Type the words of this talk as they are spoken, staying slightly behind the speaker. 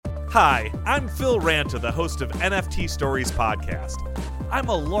Hi, I'm Phil Ranta, the host of NFT Stories podcast. I'm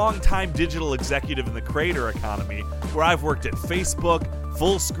a longtime digital executive in the creator economy, where I've worked at Facebook,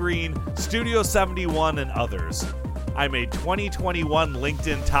 Fullscreen, Studio 71, and others. I'm a 2021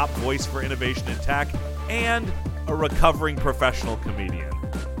 LinkedIn top voice for innovation in tech, and a recovering professional comedian.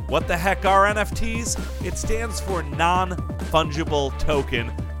 What the heck are NFTs? It stands for non-fungible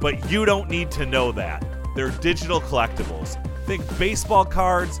token, but you don't need to know that. They're digital collectibles. Think baseball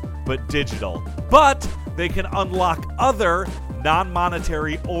cards, but digital. But they can unlock other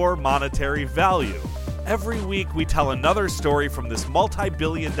non-monetary or monetary value. Every week we tell another story from this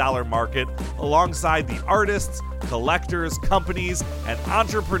multi-billion-dollar market alongside the artists, collectors, companies, and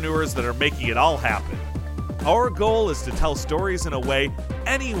entrepreneurs that are making it all happen. Our goal is to tell stories in a way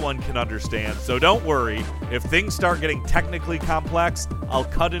anyone can understand, so don't worry. If things start getting technically complex, I'll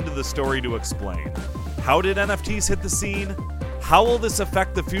cut into the story to explain. How did NFTs hit the scene? How will this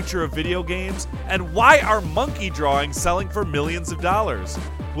affect the future of video games? And why are monkey drawings selling for millions of dollars?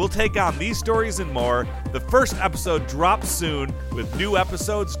 We'll take on these stories and more. The first episode drops soon, with new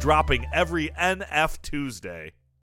episodes dropping every NF Tuesday.